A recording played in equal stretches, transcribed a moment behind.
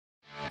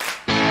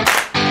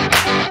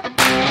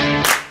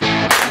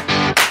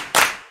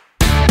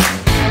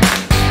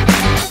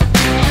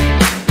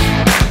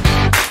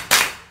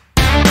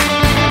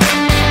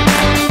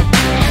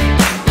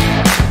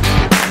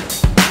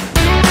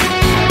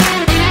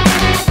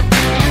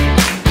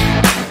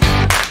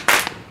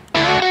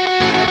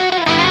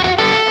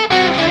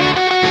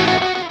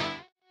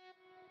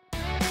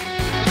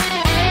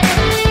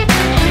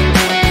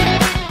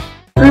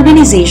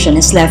Urbanization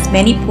has left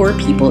many poor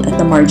people at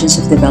the margins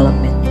of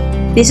development.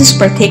 This is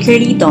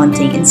particularly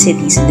daunting in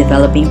cities in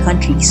developing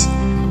countries.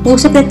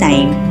 Most of the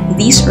time,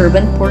 these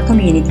urban poor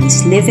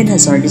communities live in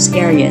hazardous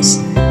areas,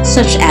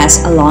 such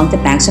as along the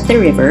banks of the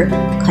river,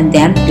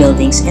 condemned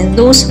buildings, and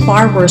those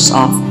far worse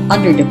off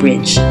under the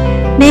bridge.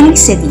 Many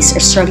cities are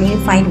struggling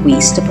to find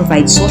ways to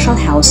provide social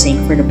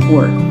housing for the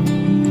poor.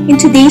 In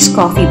today's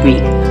coffee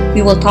break,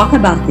 we will talk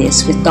about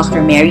this with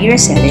Dr. Mary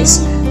Racelis,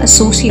 a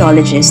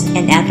sociologist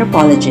and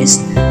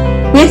anthropologist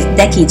with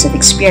decades of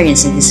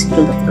experience in this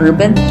field of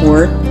urban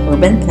poor,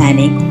 urban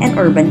planning, and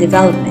urban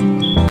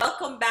development.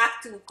 Welcome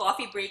back to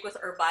Coffee Break with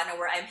Urbana,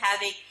 where I'm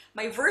having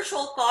my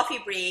virtual coffee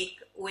break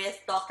with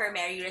Dr.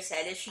 Mary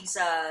Racelis. She's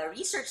a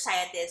research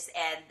scientist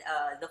and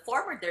the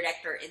former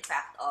director, in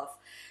fact, of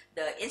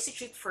the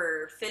Institute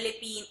for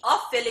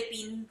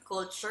Philippine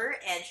Culture,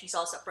 and she's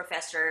also a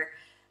professor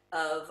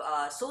of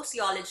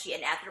sociology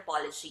and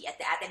anthropology at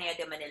the Ateneo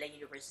de Manila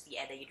University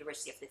and the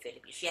University of the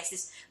Philippines. She has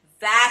this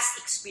vast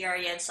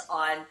experience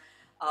on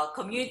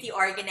community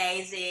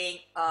organizing,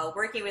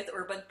 working with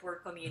urban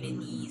poor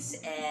communities,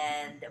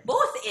 and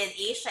both in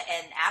Asia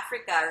and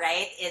Africa,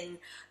 right?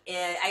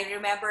 I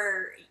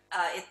remember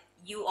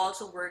you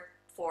also worked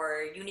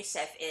for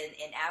UNICEF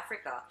in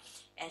Africa,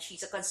 and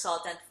she's a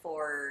consultant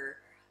for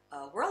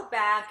World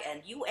Bank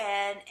and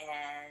UN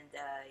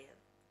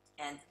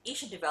and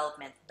Asian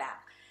Development Bank.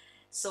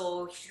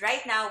 So right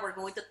now we're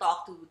going to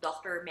talk to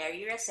Dr.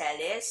 Mary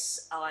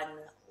Racelis on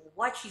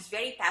what she's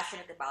very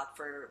passionate about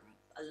for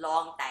a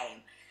long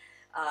time,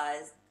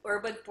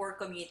 urban poor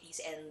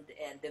communities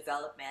and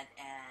development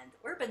and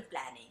urban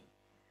planning.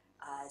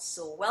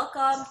 So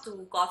welcome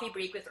to Coffee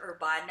Break with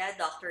Urbana,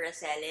 Dr.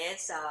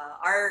 Racelis,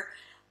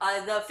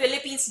 the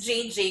Philippines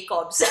Jane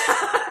Jacobs.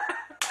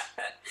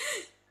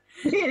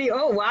 Really?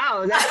 Oh,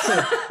 wow. That's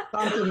a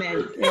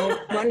compliment. You know,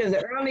 one of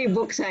the early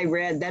books I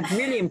read that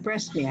really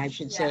impressed me, I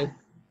should say.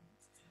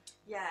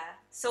 Yeah.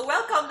 So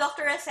welcome,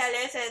 Dr.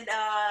 Racelis, and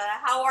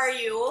how are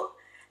you?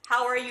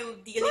 How are you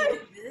dealing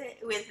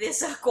with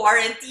this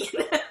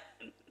quarantine?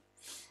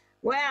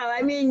 Well,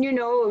 I mean, you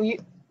know,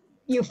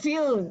 you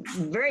feel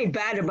very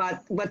bad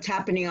about what's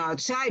happening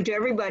outside to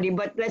everybody,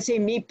 but let's say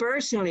me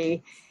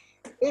personally,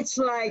 it's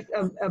like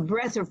a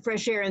breath of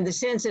fresh air in the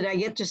sense that I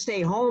get to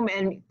stay home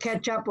and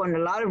catch up on a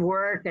lot of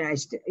work, and I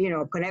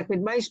connect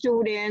with my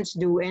students,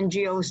 do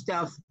NGO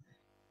stuff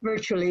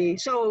virtually.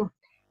 So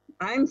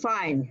I'm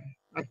fine,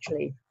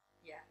 actually.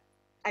 Yeah.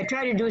 I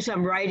try to do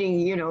some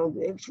writing,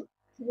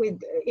 with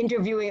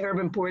interviewing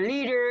urban poor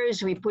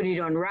leaders. We put it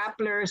on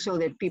Rappler so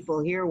that people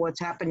hear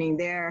what's happening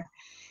there.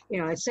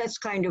 That's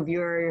kind of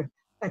your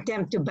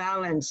attempt to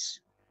balance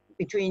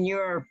between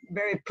your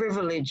very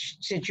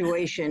privileged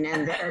situation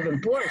and the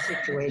urban poor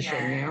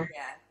situation, Yeah,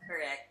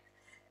 correct.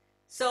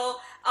 So,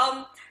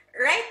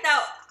 right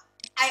now,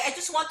 I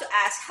just want to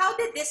ask, how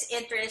did this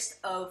interest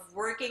of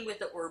working with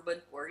the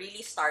urban poor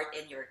really start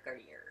in your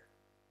career?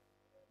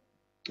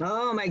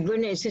 Oh my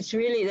goodness,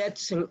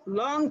 that's a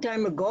long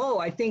time ago.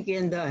 I think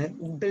in the,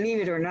 believe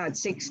it or not,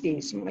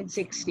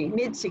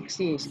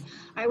 mid-60s.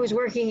 I was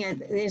working at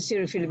the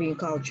Institute of Philippine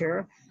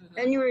Culture,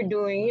 and you were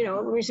doing,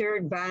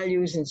 research,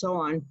 values, and so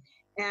on.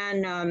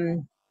 And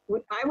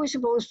I was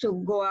supposed to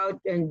go out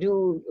and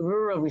do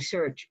rural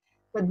research.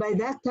 But by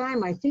that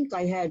time, I think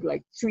I had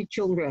like 3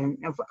 children.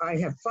 I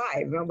have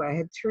 5, but I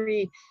had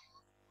 3.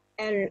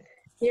 And,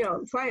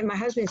 finally my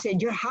husband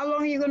said, how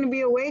long are you going to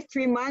be away?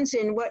 3 months?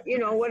 And what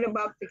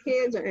about the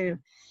kids? And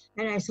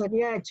I said,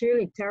 yeah, it's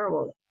really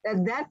terrible.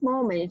 At that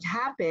moment, it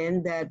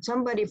happened that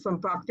somebody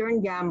from Procter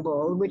 &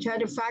 Gamble, which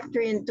had a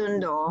factory in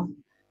Tondo,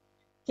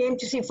 came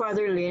to see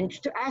Father Lynch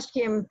to ask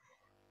him,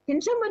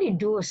 can somebody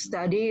do a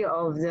study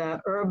of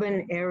the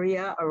urban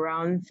area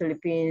around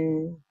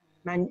Philippine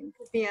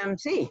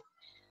PMC?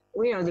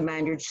 The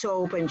mandarin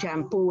soap and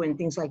shampoo and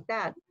things like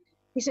that.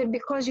 He said,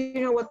 because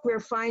what we're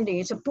finding,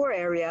 it's a poor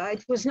area.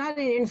 It was not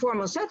an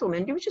informal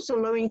settlement. It was just a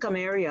low-income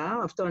area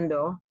of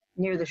Tondo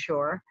near the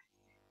shore.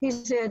 He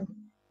said,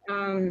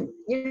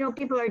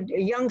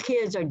 young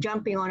kids are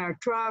jumping on our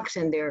trucks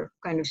and they're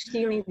kind of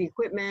stealing the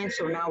equipment.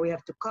 So now we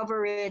have to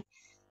cover it.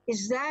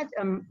 Is that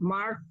a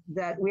mark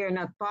that we are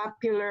not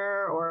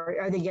popular, or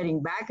are they getting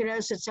back at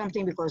us at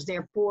something because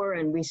they're poor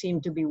and we seem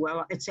to be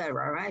well,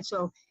 etc., right?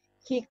 So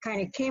he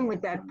kind of came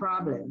with that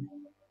problem.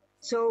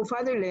 So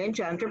Father Lynch,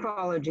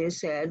 anthropologist,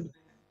 said,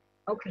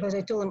 okay, because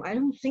I told him, I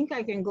don't think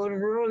I can go to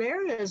rural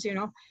areas,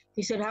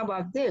 He said, how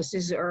about this?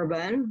 This is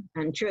urban.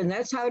 And sure, and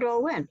that's how it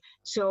all went.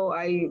 So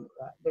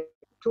the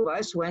 2 of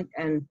us went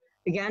and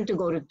began to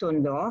go to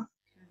Tondo.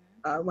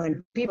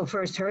 When people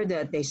first heard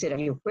that, they said, are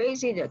you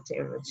crazy?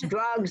 It's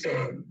drugs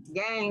and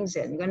gangs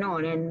and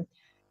on.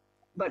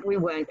 But we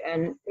went,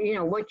 and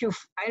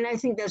and I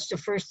think that's the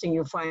first thing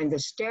you find. The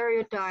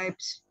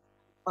stereotypes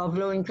of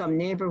low-income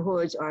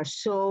neighborhoods are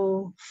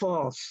so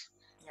false,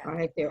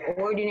 right? They're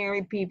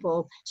ordinary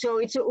people. So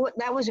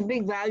that was a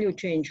big value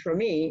change for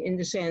me, in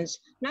the sense,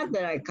 not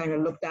that I kind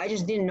of I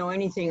just didn't know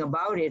anything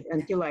about it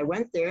until I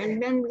went there,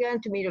 and then began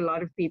to meet a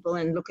lot of people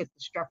and look at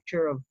the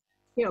structure of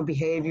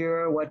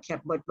behavior, what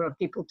brought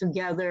people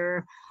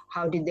together,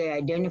 how did they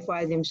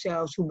identify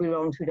themselves, who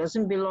belongs, who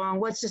doesn't belong,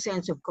 what's the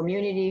sense of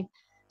community.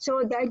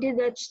 So I did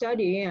that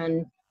study,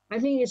 and I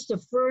think it's the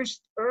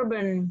first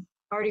urban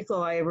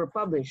article I ever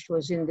published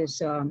was in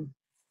this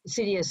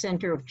City as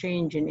Center of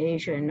Change in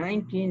Asia in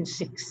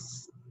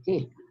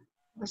 1960.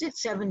 Was it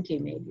 70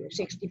 maybe, or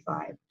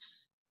 65?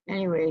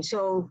 Anyway,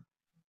 so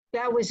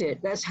that was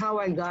it. That's how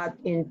I got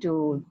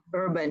into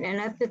urban. And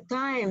at the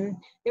time,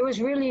 there was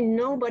really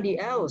nobody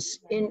else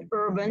in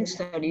urban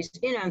studies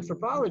in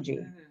anthropology.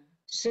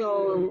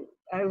 So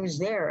I was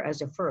there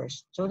as a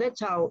first. So that's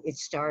how it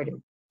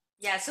started.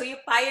 Yeah, so you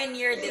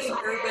pioneered this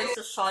urban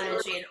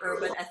sociology and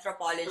urban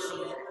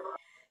anthropology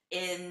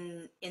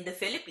in the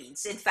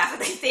Philippines. In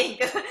fact, I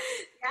think.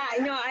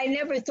 Yeah, I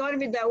never thought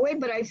of it that way,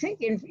 but I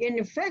think in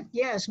effect,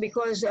 yes,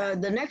 because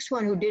the next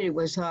one who did it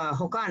was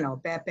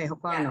Hocano, Pepe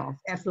Hocano,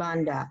 F.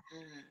 Landa.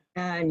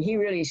 And he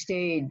really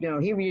stayed,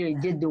 he really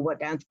did do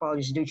what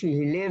anthropologists do.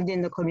 He lived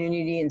in the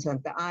community in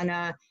Santa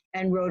Ana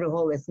and wrote a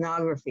whole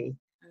ethnography.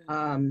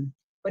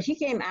 But he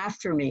came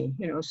after me,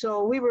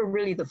 so we were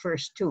really the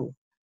first two.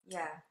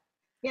 Yeah.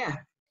 Yeah.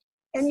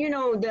 And,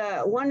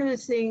 one of the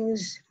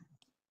things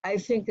I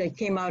think that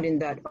came out in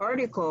that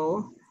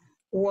article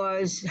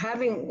was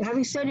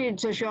having studied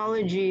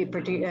sociology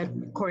at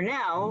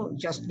Cornell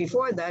just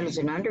before that as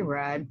an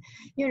undergrad.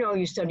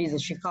 You study the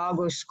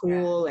Chicago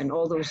School and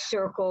all those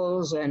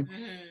circles and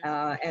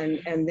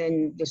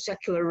then the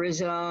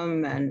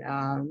secularism and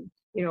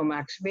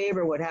Max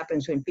Weber, what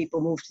happens when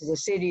people move to the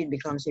city, it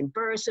becomes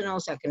impersonal,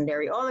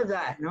 secondary, all of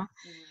that,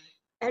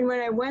 And when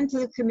I went to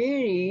the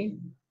community,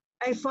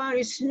 I found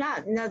it's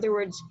not. In other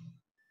words,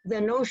 the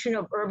notion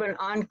of urban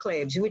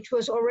enclaves, which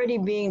was already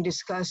being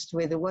discussed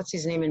with what's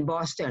his name in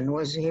Boston,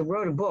 he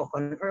wrote a book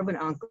on urban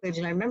enclaves,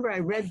 and I remember I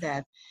read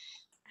that.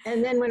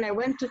 And then when I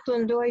went to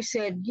Tondo, I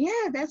said,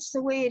 yeah, that's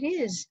the way it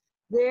is.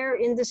 They're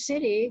in the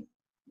city,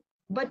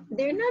 but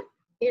they're not,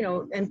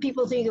 and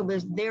people think of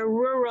it, they're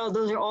rural,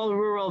 those are all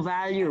rural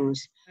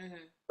values.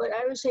 But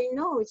I would say,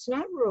 no, it's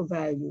not rural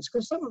values,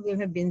 because some of them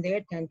have been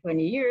there 10,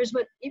 20 years,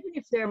 but even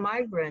if they're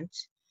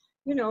migrants,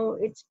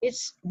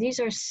 these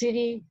are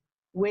city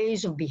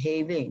ways of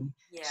behaving.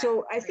 Yeah,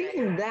 so I think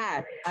in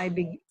that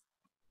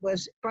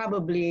was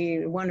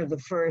probably one of the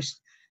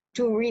first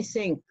to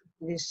rethink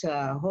this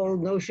whole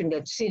notion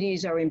that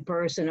cities are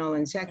impersonal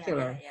and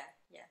secular.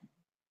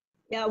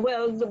 Yeah,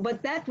 well,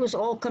 but that was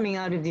all coming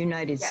out of the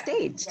United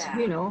States,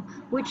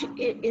 which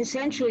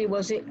essentially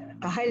was a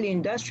highly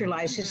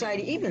industrialized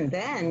society, even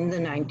then in the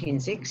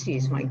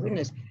 1960s, my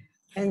goodness.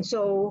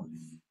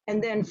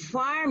 And then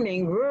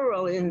farming,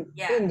 rural in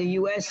the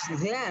US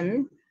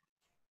then,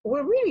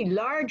 were really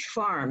large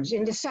farms.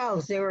 In the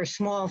South, there were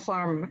small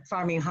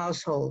farming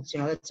households.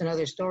 That's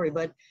another story.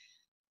 But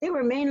they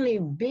were mainly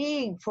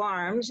big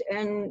farms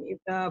and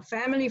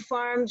family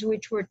farms,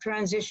 which were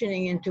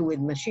transitioning into with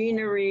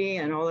machinery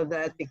and all of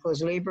that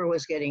because labor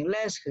was getting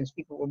less because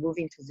people were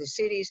moving to the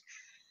cities.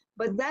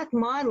 But that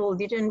model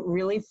didn't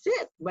really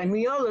fit. And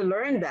we all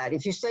learned that.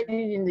 If you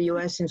studied in the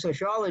US in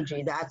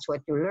sociology, that's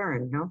what you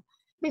learned,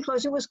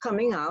 because it was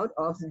coming out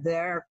of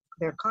their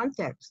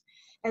context.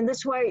 And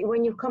that's why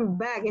when you come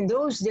back, in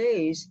those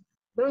days,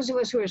 those of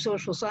us who are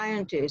social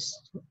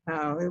scientists,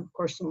 of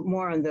course,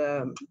 more on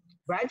the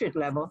graduate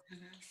level,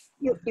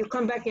 you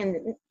come back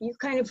and you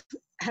kind of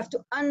have to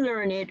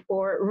unlearn it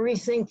or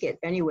rethink it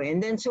anyway.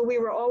 And then so we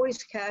were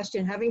always cast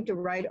in having to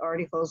write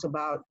articles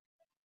about,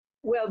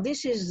 well,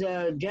 this is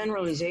a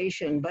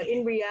generalization, but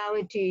in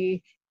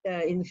reality,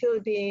 in the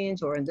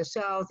Philippines or in the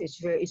South,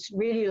 it's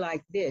really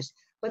like this.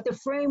 But the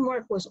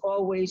framework was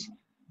always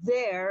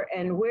there,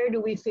 and where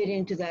do we fit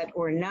into that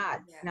or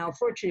not? Now,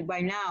 fortunately, by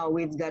now,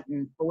 we've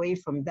gotten away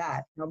from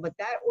that. But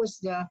that was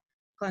the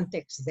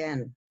context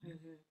then.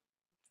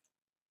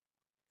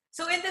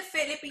 So in the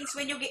Philippines,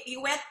 when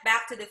you went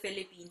back to the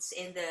Philippines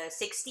in the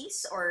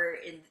 60s or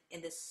in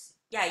this,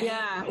 you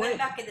went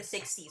back in the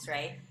 60s,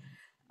 right?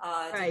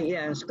 Right,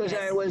 yes, because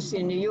I was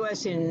in the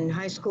U.S. in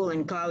high school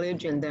and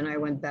college, and then I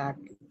went back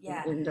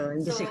in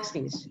the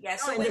 60s. Yeah,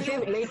 so in the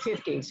late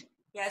 50s.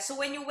 Yeah, so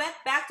when you went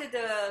back to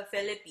the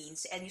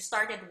Philippines and you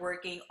started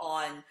working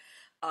on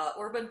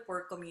urban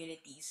poor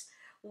communities,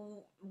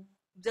 what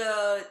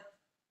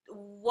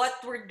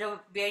were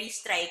the very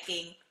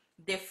striking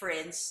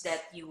difference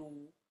that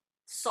you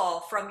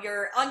saw from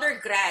your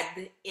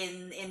undergrad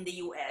in the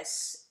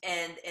US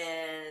and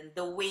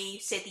the way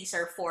cities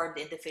are formed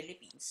in the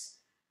Philippines?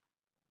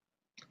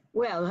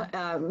 Well,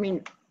 I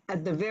mean,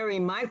 at the very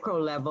micro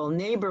level,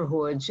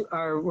 neighborhoods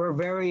were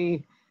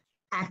very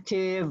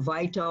active,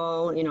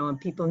 vital,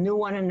 people knew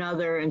one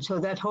another. And so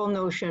that whole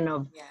notion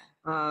of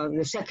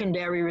the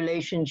secondary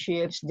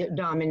relationships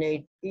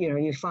dominate,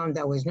 you found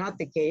that was not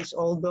the case,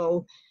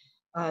 although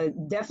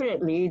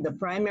definitely the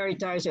primary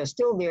ties are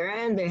still there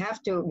and they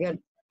have to get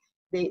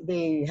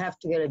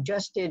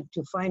adjusted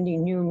to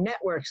finding new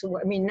networks.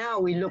 I mean, now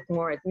we look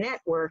more at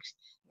networks.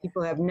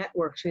 People have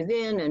networks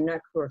within and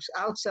networks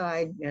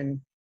outside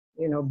and,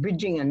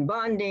 bridging and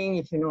bonding,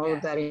 if you know all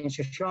of that in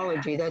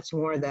sociology, that's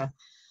more the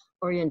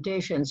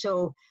orientation.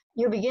 So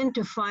you begin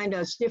to find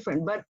out it's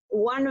different. But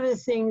one of the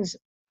things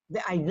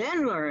that I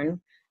then learned,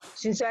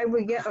 since I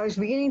was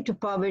beginning to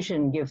publish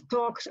and give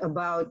talks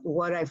about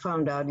what I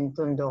found out in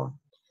Tondo,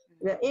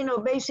 that,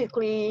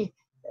 basically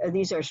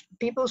these are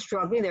people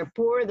struggling. They're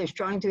poor. They're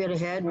trying to get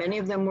ahead. Many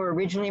of them were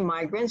originally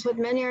migrants, but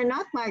many are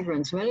not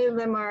migrants. Many of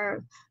them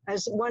are,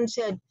 as one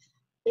said,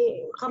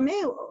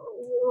 kami,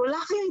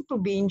 wala kaming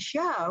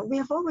probinsya. We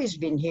have always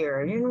been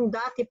here.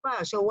 Dati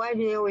pa. So why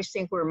do they always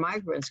think we're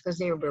migrants? Because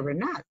we're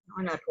not.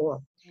 Or not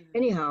all.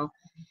 Anyhow,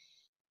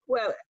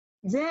 well,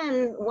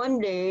 then one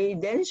day,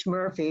 Dennis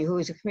Murphy, who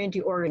is a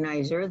community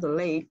organizer, the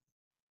late,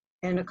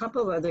 and a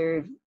couple of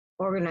other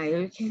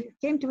organizers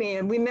came to me,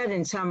 and we met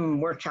in some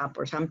workshop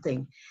or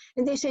something.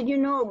 And they said,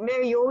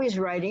 Mary, you're always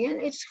writing,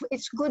 and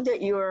it's good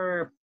that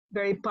you're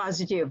very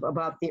positive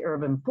about the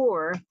urban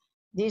poor.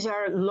 These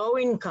are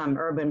low-income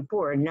urban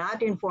poor,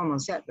 not informal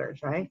settlers,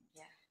 right?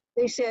 Yeah.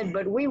 They said,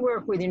 but we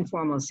work with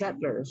informal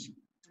settlers,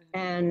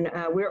 and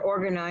we're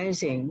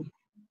organizing.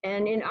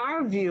 And in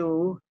our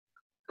view,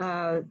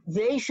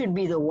 they should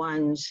be the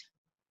ones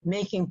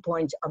making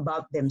points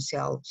about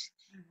themselves.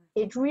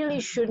 It really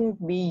shouldn't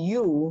be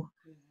you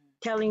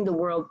telling the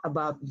world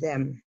about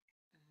them.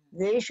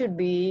 They should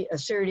be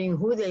asserting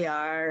who they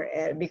are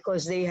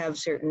because they have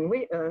certain,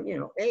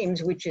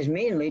 aims, which is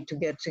mainly to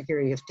get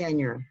security of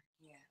tenure.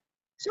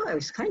 So I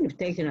was kind of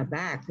taken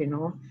aback,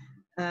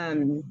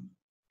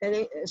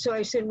 so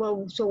I said,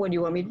 well, so what do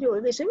you want me to do?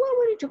 They said, well,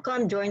 why don't you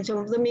come join some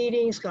of the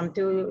meetings, come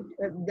to,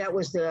 that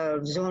was the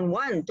Zone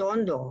 1,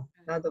 Tondo,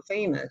 the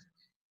famous.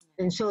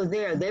 And so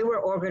they were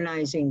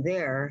organizing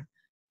there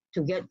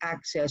to get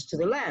access to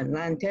the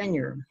land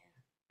tenure.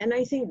 And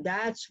I think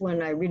that's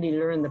when I really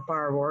learned the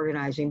power of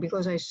organizing,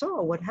 because I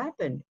saw what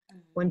happened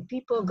when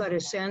people got a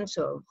sense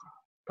of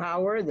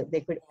power that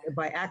they could,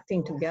 by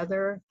acting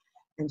together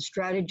and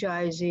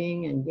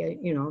strategizing and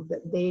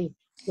that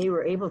they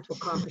were able to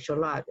accomplish a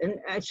lot.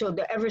 And so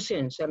ever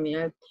since, I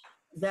mean,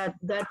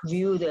 that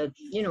view that,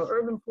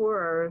 urban poor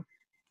are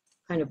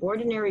kind of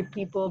ordinary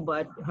people,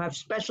 but have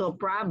special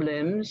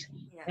problems.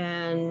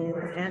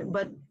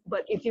 But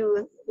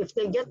if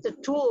they get the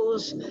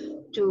tools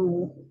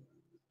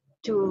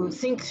to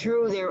think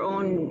through their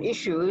own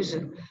issues,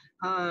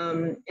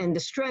 and the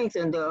strength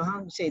and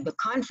the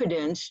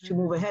confidence to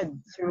move ahead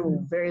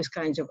through various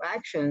kinds of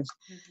actions,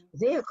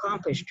 they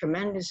accomplish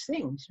tremendous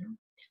things.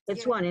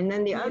 That's one. And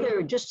then the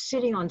other, just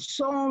sitting on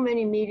so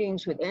many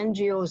meetings with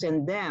NGOs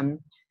and them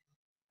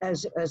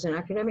as an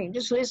academic,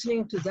 just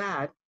listening to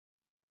that,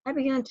 I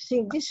began to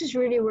think this is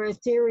really where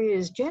theory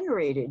is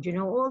generated.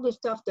 All the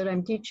stuff that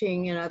I'm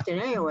teaching in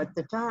Ateneo at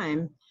the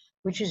time,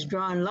 which is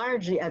drawn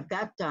largely at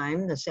that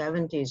time, the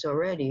 70s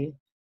already,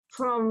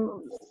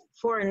 from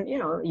foreign,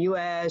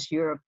 US,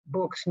 Europe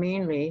books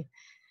mainly.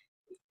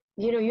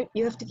 You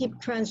have to keep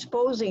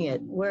transposing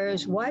it.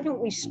 Whereas why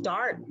don't we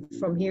start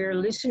from here,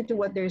 listen to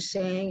what they're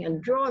saying,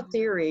 and draw a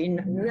theory,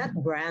 not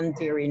brand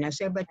theory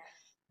necessarily, but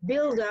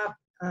build up,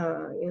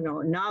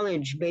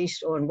 knowledge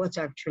based on what's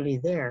actually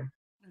there.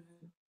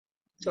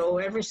 So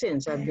ever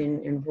since, I've been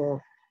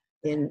involved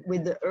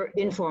with the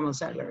informal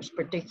settlers,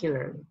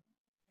 particularly.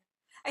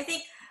 I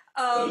think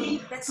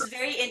that's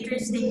very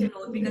interesting to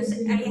note, because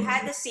I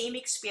had the same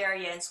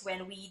experience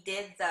when we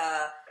did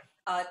the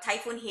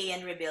Typhoon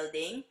Haiyan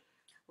rebuilding.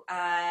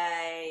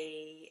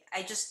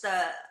 I just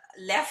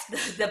left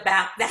the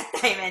bank that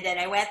time, and then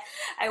I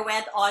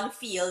went on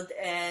field,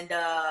 and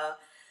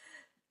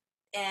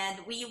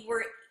we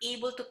were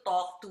able to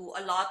talk to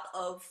a lot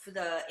of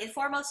the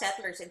informal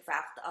settlers, in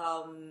fact,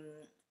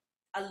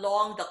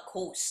 along the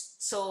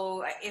coast.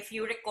 So if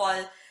you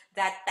recall,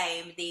 that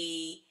time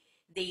they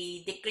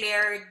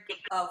declared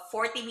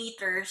 40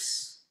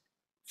 meters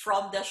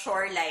from the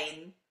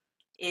shoreline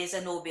is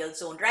a no-build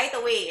zone right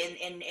away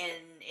in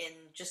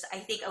just, I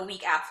think, a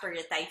week after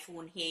the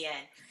Typhoon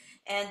Haiyan.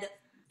 And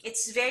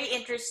it's very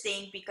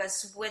interesting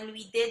because when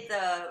we did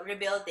the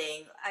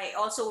rebuilding, I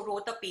also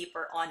wrote a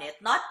paper on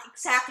it, not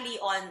exactly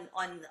on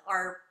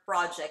our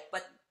project,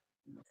 but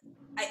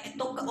I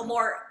took a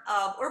more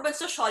urban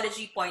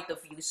sociology point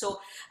of view.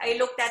 So I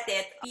looked at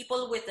it.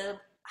 People with a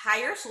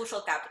higher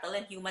social capital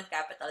and human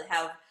capital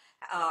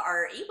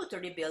are able to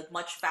rebuild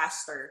much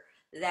faster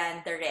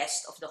than the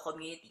rest of the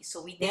community.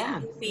 So we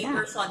did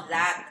papers on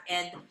that,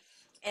 and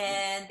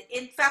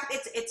in fact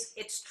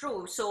it's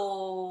true.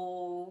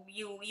 So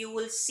you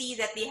will see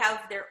that they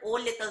have their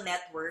own little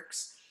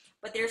networks,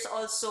 but there's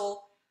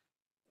also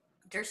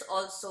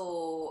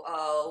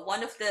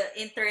one of the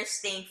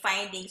interesting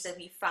findings that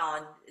we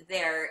found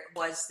there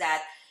was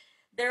that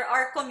there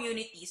are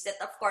communities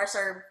that of course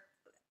are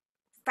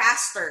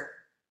faster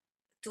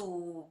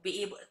to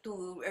be able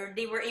to, or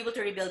they were able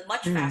to rebuild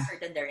much faster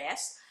than the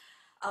rest.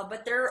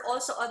 But there are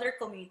also other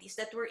communities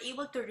that were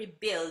able to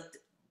rebuild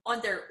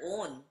on their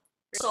own.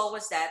 So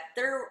was that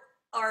there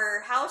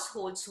are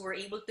households who were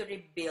able to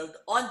rebuild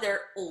on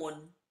their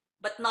own,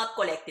 but not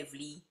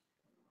collectively.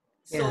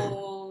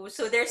 So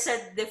there's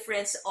a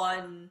difference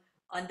on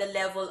the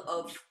level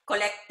of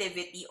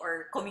collectivity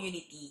or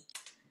community.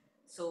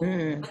 So,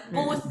 Mm, but mm.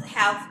 both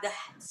have the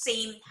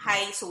same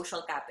high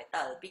social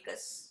capital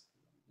because,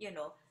 you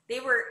know, they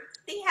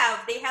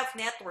have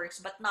networks,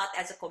 but not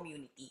as a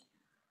community.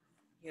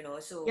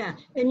 So Yeah,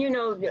 and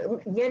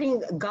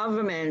getting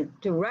government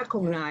to yeah,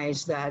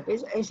 recognize that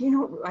is it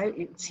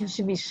yeah, seems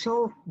to be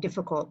so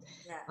difficult.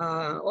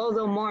 yeah,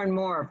 Although more and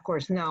more, of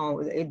course,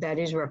 now that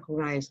is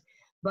recognized.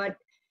 But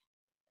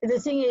the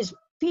thing is,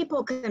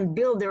 people can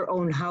build their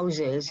own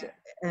houses,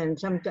 yeah, and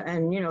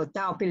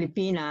Tao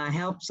Pilipina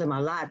helps them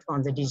a lot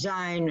on the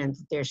design, and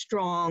they're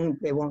strong,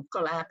 they won't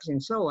collapse,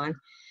 and so on.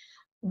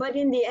 But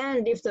in the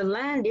end, if the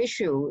land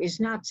issue is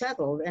not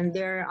settled and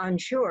they're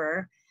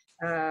unsure,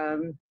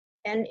 um,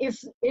 and if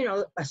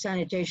a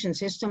sanitation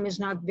system is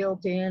not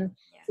built in,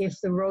 yeah. if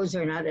the roads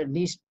are not at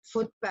least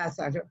footpaths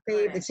are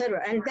paved, Correct.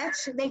 etc., and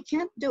that's they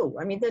can't do.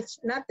 I mean, that's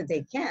not that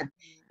they can't;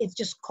 it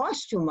just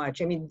costs too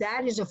much. I mean,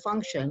 that is a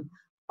function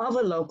of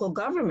a local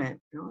government,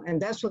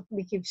 and that's what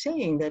we keep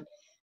saying, that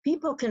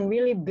people can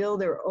really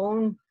build their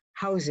own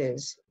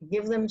houses,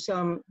 give them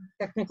some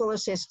technical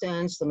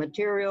assistance, the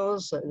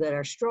materials that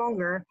are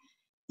stronger,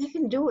 they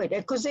can do it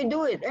because they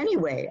do it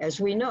anyway, as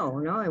we know,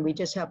 no? And we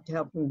just have to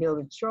help them build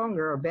it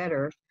stronger or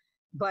better.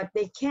 But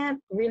they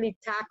can't really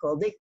tackle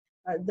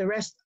the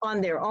rest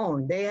on their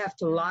own. They have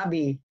to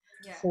lobby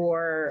Yeah.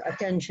 for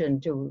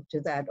attention to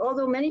that.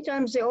 Although many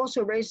times they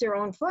also raise their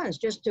own funds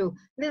just to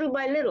little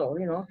by little,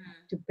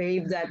 to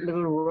pave that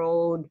little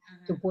road,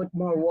 to Mm-hmm. put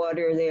more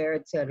water there,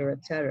 et cetera,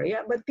 et cetera.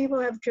 Yeah, but people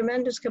have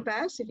tremendous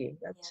capacity.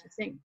 That's Yeah. the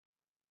thing.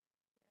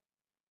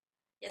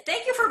 Yeah,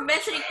 thank you for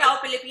mentioning Tao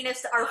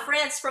Pilipinas, our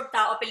friends from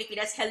Tao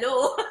Pilipinas.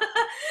 Hello.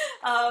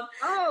 um,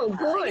 Oh,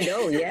 good.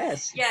 Oh,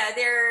 yes. yeah,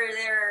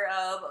 they're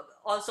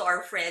also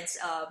our friends.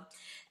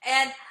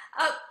 And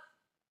uh,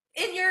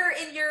 in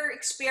your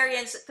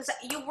experience, because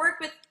you work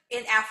with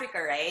in Africa,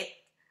 right?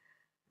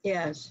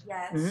 Yes.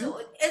 Yeah. Hmm.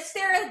 So is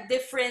there a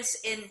difference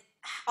in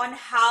on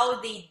how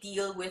they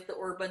deal with the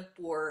urban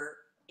poor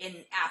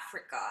in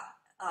Africa?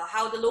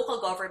 How the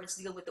local governments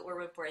deal with the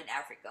urban poor in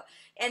Africa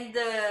and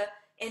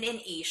in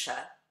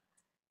Asia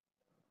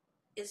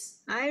is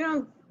I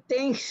don't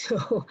think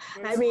so.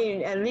 I there's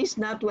mean, at least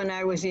not when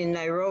I was in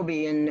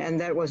Nairobi, and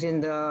that was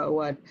in the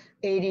what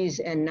 80s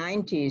and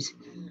 90s.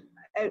 mm,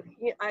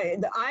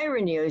 The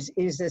irony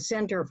is the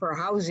Center for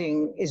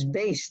Housing is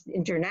based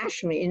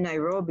internationally in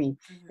Nairobi,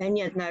 mhm, and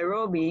yet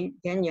Nairobi,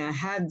 Kenya,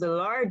 had the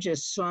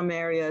largest slum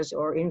areas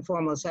or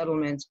informal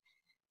settlements,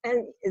 and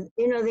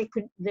they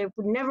could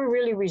never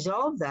really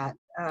resolve that.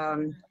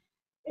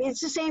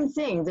 It's the same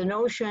thing. The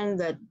notion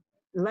that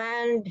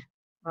land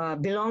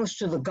belongs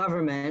to the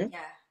government,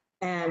 yeah,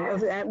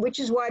 and which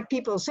is why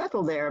people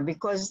settle there,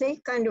 because they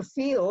kind of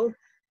feel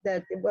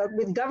that, well,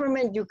 with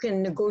government you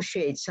can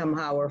negotiate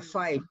somehow or mm,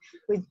 fight.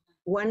 With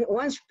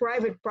once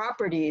private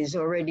property is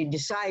already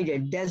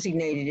decided,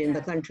 designated in the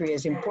yeah, country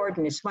as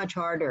important, it's much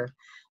harder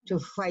to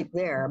fight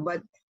there.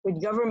 But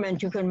with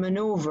government you can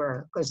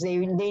maneuver because they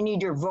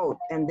need your vote,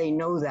 and they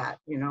know that,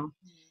 mm,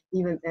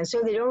 even, and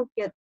so they don't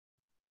get,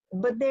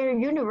 but they're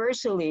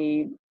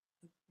universally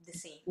the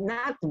same.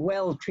 not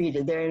well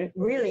treated. They're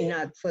really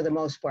not, for the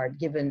most part,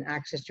 given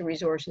access to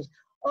resources.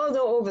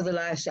 Although over the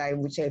last, I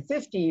would say,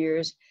 50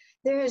 years,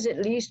 there has at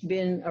least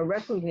been a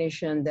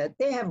recognition that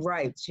they have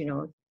rights,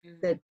 Mm,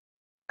 that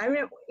I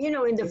mean, in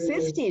the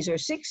 50s or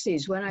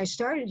 60s, when I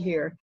started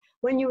here,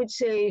 when you would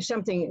say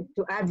something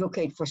to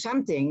advocate for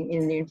something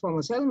in the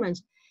informal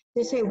settlements,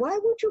 they say, why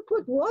would you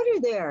put water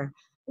there?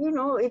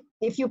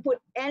 If you put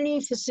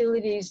any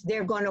facilities,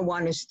 they're going to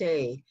want to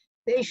stay.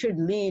 They should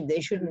leave. They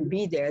shouldn't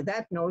be there.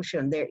 That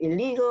notion, they're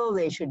illegal.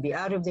 They should be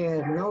out of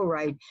there, have no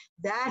right.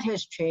 That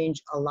has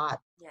changed a lot,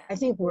 yeah, I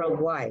think,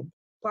 worldwide,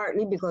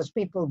 partly because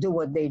people do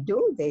what they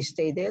do. They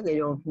stay there, they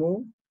don't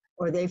move,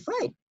 or they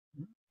fight.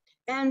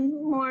 And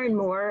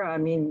more, I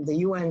mean, the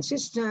UN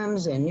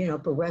systems and,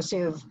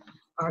 progressive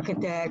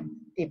architect,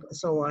 people,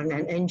 so on,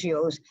 and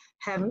NGOs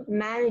have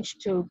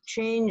managed to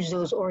change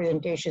those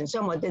orientations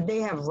somewhat, that they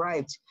have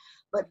rights.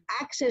 But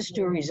access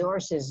to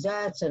resources,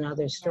 that's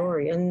another yeah,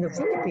 story. And in the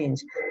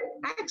Philippines,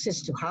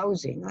 access to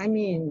housing, I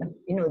mean,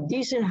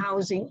 decent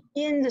housing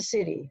in the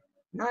city,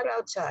 not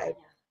outside,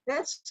 yeah,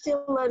 that's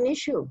still an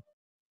issue.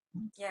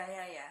 yeah,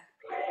 yeah, yeah.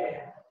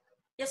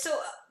 Yeah. So,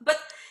 but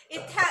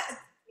it ha-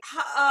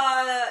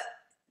 ha-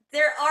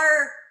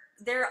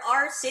 there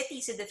are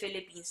cities in the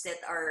Philippines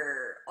that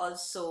are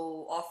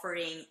also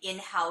offering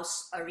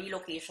in-house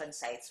relocation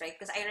sites, right?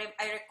 Because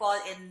I recall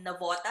in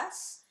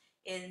Navotas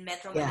in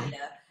Metro Yeah.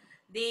 Manila,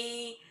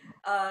 they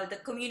the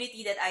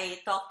community that I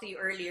talked to you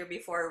earlier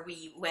before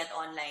we went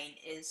online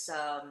is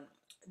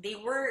they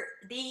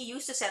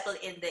used to settle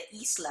in the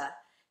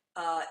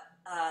uh,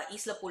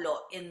 Isla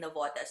Pulo in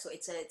Navotas. So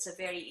it's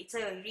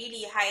a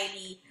really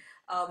highly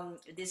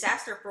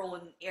disaster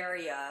prone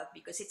area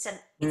because it's an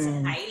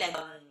Mm.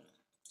 island,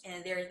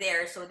 and they're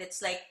there, so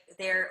it's like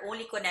they're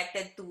only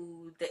connected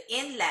to the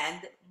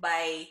inland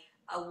by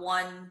a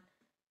 1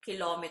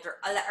 kilometer,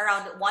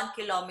 around 1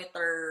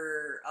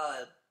 kilometer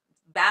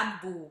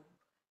bamboo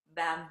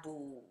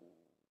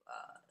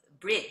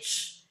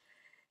bridge.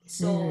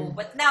 So,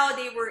 but now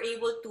they were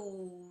able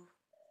to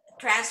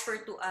transfer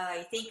to,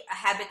 I think, a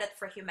Habitat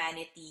for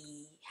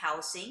Humanity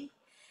housing,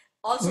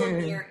 also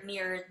Mm.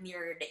 near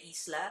the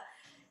isla.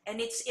 And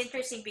it's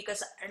interesting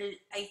because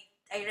I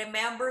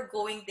remember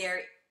going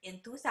there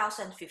in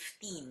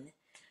 2015.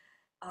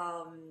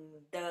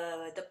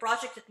 The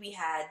project that we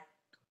had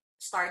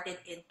started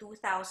in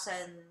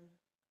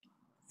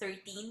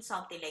 2013,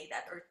 something like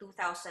that, or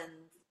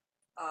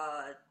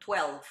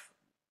 2012.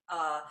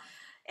 Uh,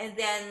 and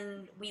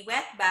then we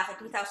went back in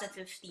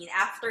 2015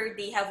 after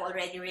they have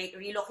already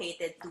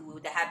relocated to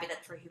the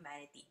Habitat for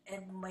Humanity.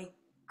 And my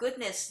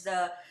goodness,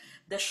 the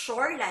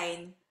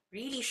shoreline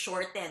really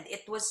shortened.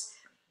 It was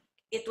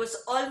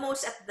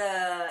almost at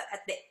the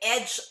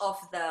edge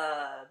of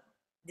the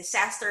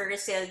disaster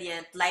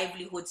resilient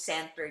livelihood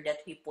center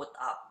that we put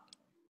up.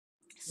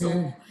 Mm.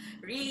 So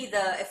really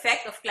the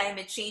effect of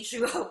climate change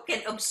you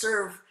can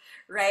observe,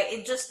 right,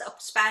 in just a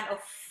span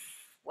of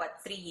what,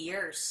 3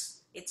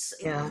 years. It was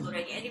Yeah.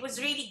 already, and it was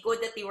really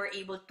good that they were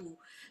able to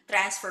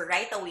transfer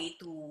right away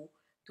to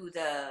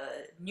the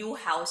new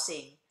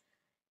housing.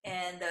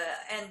 And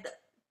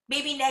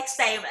maybe next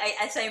time,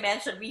 as I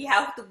mentioned, we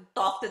have to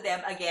talk to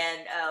them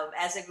again,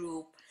 as a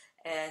group,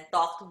 and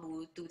talk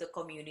to the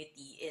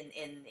community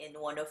in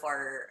one of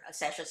our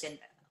sessions, in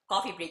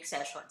coffee break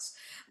sessions.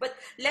 But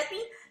let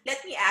me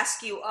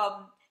ask you,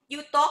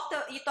 you talked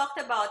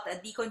about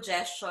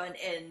decongestion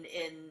in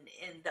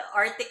the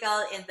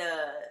article, in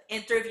the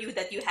interview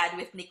that you had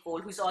with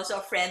Nicole, who's also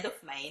a friend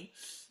of mine.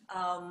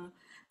 um,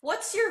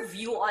 what's your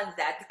view on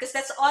that? Because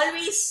that's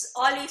always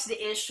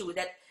the issue,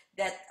 that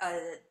that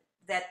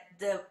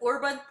the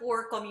urban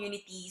poor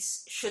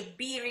communities should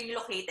be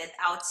relocated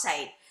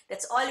outside.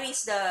 That's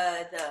always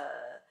Yeah.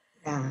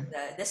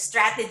 the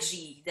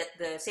strategy that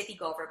the city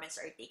governments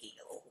are taking.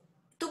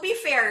 To be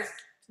fair,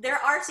 there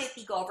are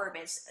city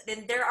governments,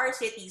 then there are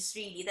cities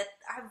really that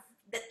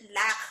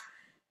lack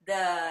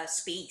the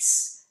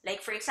space.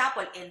 Like for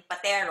example, in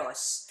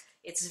Pateros,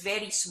 it's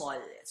very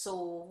small.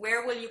 So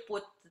where will you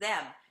put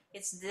them?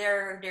 It's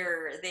their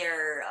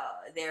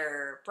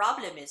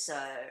problem is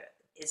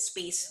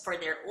space for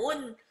their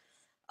own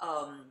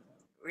um,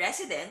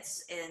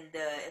 residents, and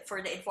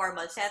for the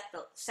informal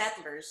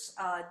settlers,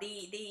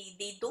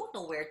 they don't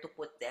know where to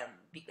put them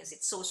because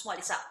it's so small.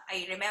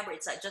 I remember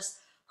it's a just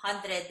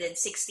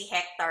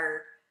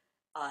 160-hectare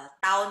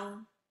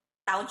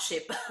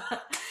township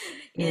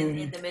in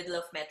Mm. the middle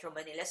of Metro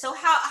Manila. So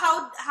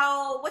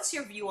how what's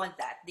your view on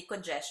that? The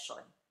congestion.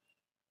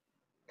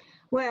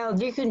 Well,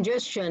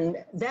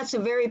 decongestion, that's a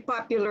very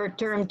popular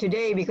term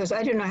today because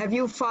I don't know, have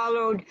you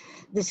followed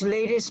this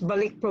latest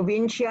Balik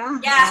Provincia?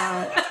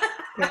 Yeah.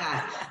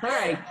 Yeah, all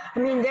right. I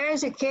mean,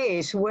 there's a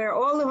case where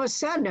all of a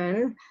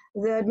sudden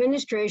the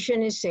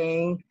administration is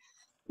saying,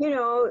 you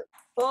know,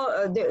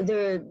 all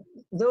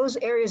those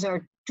areas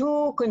are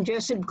too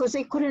congested because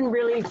they couldn't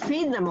really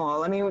feed them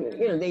all. I mean,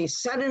 Mhm. they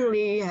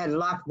suddenly had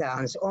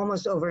lockdowns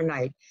almost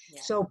overnight.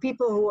 Yeah. So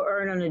people who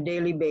earn on a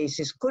daily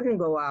basis couldn't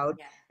go out.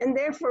 Yeah. And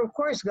therefore, of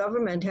course,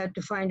 government had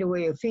to find a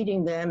way of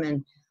feeding them.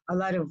 And a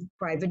lot of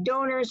private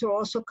donors were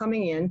also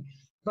coming in.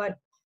 But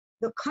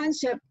the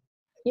concept,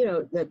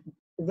 that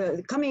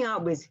the coming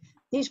out with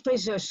these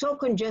places are so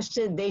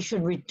congested they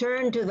should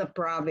return to the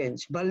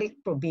province, balik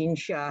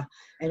probinsya,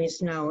 and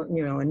it's now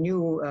a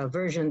new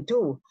version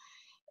too.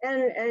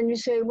 And you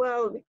say,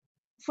 well,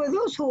 for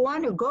those who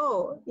want to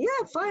go,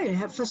 yeah, fine,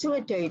 have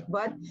facilitate,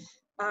 but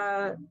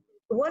uh,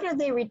 what are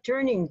they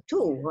returning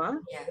to? Huh?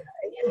 Yeah.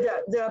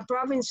 The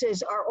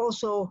provinces are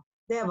also,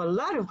 they have a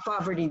lot of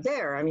poverty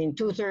there. I mean,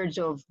 2/3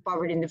 of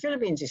poverty in the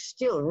Philippines is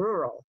still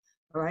rural.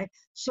 All right.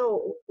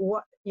 So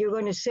what you're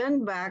going to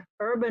send back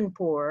urban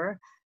poor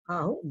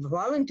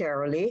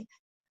voluntarily,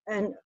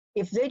 and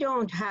if they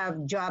don't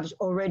have jobs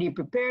already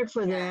prepared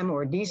for Yeah. them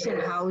or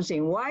decent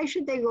housing, why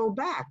should they go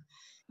back?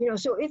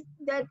 So if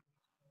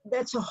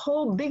that's a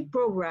whole big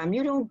program.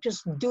 You don't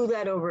just do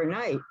that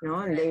overnight, and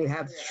Correct. they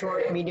have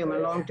short, medium,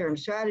 and Yeah. long-term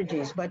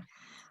strategies. But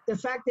the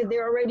fact that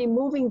they're already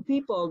moving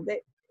people,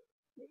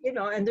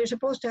 and they're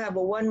supposed to have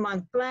a 1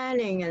 month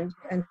planning,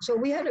 and so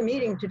we had a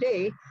meeting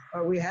today, or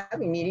we're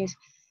having meetings.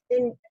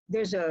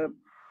 There's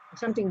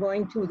something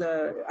going to the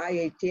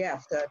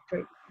IATF,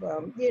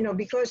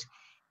 because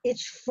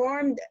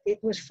it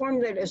was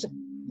formed as a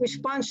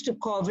response to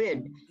COVID,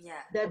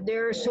 Yeah. that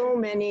there are so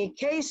many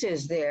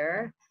cases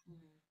there,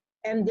 Mhm.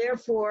 and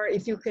therefore,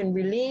 if you can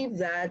relieve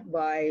that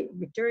by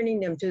returning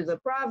them to the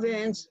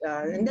province,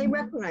 and they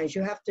recognize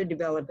you have to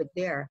develop it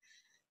there.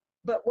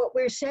 But what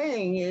we're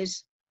saying is,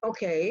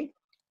 okay,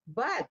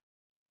 but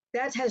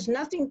that has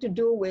nothing to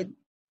do with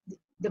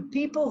the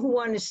people who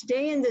want to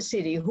stay in the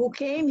city, who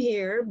came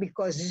here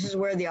because this is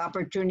where the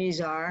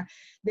opportunities are.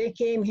 They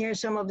came here,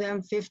 some of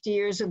them 50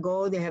 years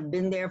ago. They have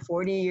been there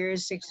 40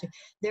 years, 60.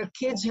 Their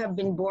kids have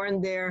been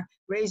born there,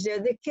 raised there.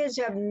 The kids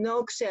have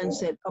no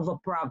sense of a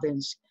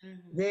province.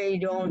 Mhm. They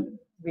don't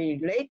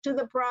relate to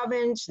the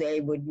province.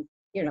 They would,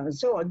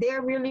 so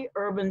they're really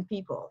urban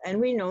people. And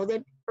we know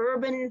that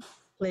urban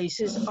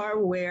places are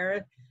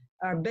where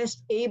are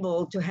best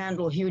able to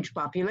handle huge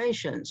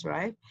populations,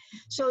 right?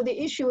 So the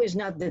issue is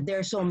not that there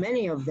are so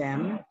many of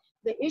them.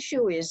 The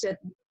issue is that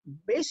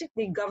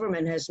basically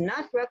government has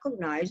not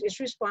recognized its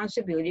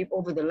responsibility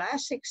over the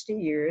last 60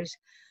 years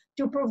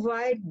to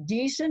provide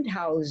decent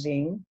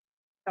housing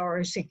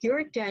or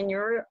secure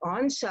tenure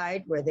on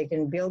site where they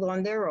can build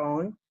on their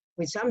own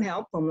with some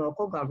help from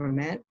local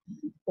government,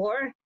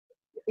 or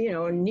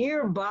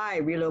nearby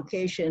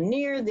relocation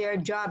near their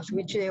jobs,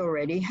 which they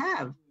already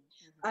have.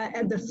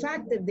 And the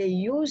fact that they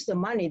use the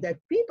money that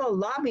people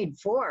lobbied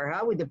for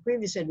with the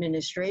previous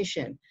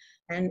administration,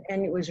 and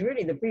it was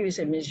really the previous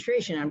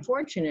administration,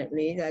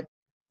 unfortunately, that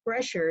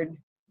pressured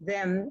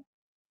them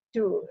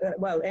to,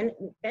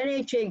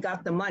 NHA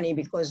got the money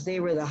because they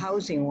were the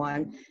housing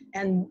one,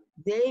 and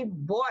they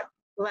bought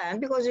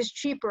land because it's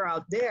cheaper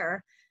out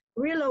there,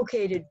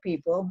 relocated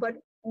people, but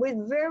with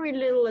very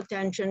little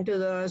attention to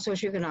the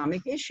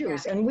socioeconomic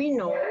issues. Yeah. And we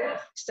know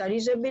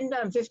studies have been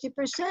done,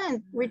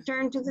 50%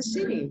 return to the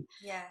city.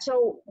 Yeah.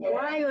 So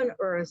why on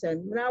earth,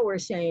 and now we're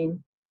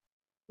saying,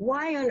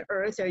 why on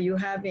earth are you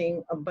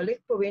having a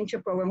Balik Provincia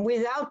program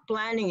without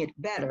planning it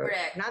better?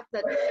 Correct. Not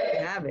that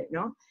you have it,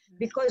 no?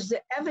 Because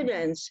the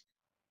evidence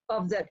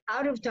of that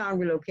out-of-town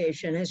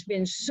relocation has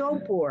been so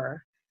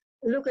poor.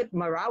 Look at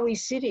Marawi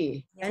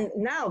City. And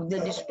now the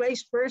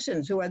displaced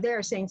persons who are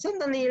there saying,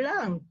 sandali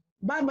lang,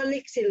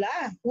 babalik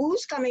sila.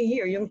 Who's coming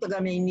here? Yung taga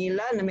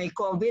Maynila na may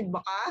COVID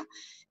baka?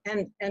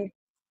 And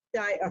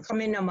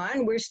kami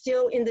naman, we're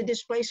still in the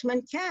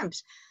displacement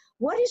camps.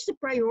 What is the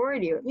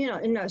priority?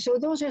 So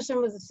those are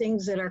some of the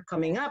things that are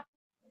coming up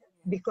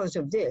because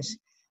of this.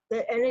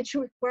 And it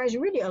requires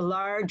really a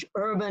large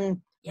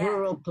urban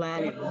rural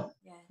planning.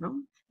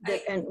 No?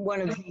 And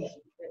one of the,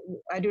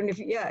 I don't know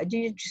if, did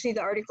you see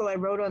the article I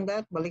wrote on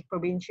that, Balik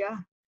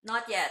Provincia?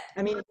 Not yet.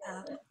 I mean,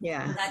 Not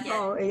yet.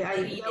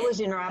 That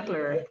was in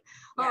Rappler.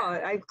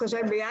 Because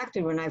I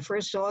reacted when I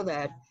first saw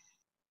that.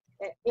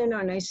 And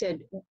I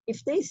said,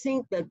 if they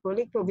think that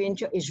Balik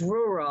Provincia is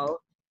rural,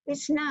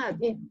 it's not.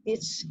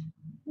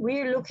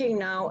 We're looking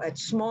now at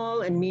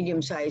small and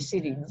medium-sized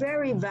cities.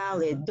 Very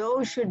valid.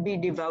 Those should be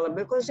developed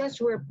because that's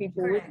where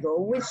people would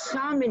go with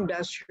some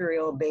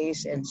industrial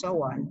base and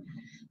so on.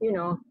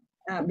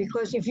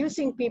 Because if you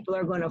think people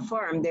are going to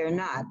farm, they're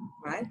not,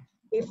 right?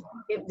 If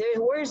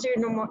there's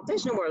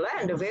no more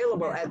land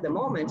available at the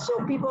moment,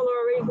 so people are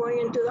already going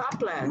into the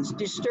uplands,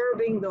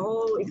 disturbing the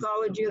whole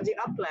ecology of the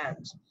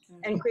uplands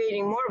and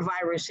creating more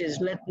viruses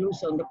let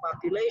loose on the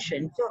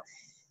population. So,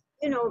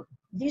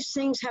 these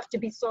things have to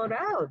be thought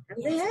out.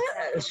 And they have,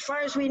 as far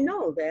as we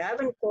know, they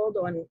haven't called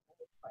on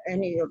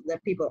any of the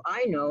people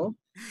I know,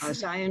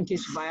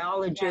 scientists,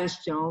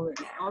 biologists, all of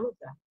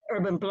that,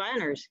 urban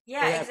planners.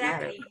 Yeah,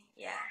 exactly.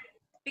 Yeah.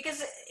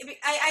 Because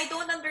I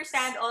don't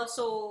understand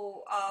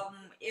also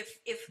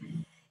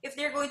if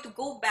they're going to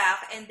go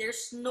back and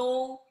there's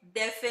no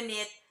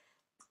definite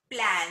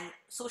plan,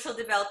 social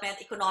development,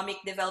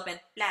 economic development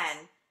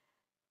plan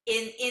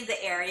in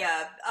the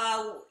area.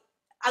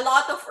 A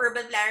lot of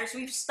urban planners,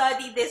 we've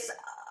studied this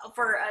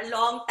for a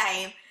long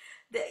time.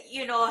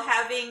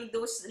 Having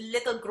those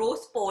little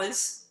growth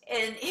poles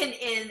in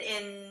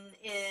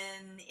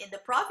the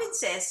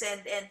provinces,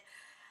 and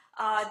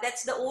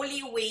that's the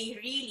only way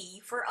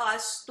really for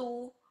us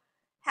to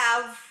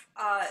have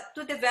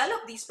to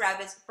develop these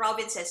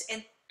provinces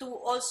and to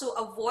also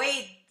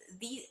avoid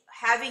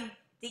having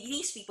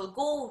these people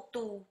go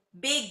to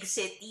big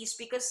cities,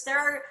 because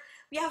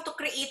we have to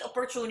create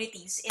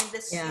opportunities in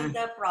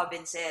the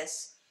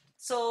provinces.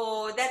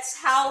 So that's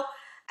how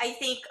I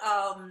think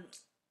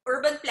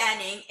urban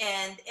planning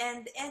and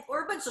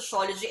urban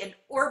sociology and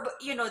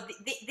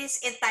this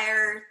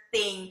entire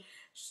thing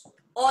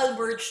all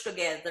merge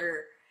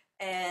together.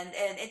 And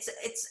it's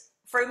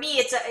for me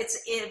it's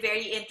a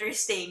very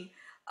interesting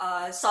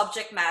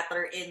subject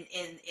matter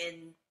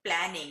in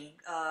planning.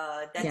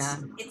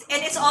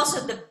 It's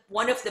also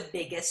one of the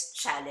biggest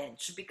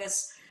challenge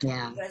because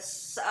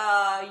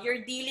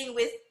you're dealing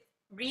with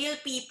real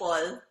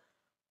people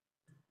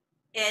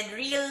and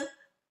real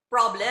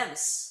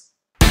problems.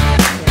 We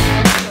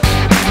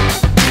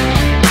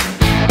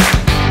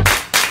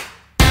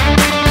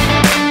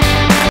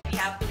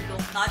have to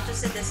look not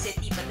just in the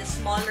city but the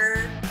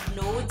smaller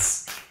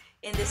nodes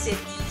in the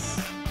cities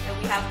that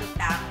we have to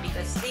tap,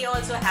 because they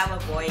also have a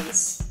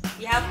voice.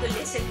 We have to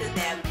listen to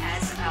them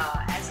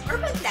as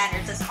urban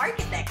planners, as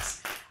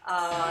architects,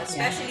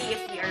 especially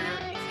if we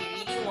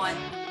really want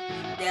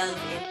to delve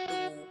into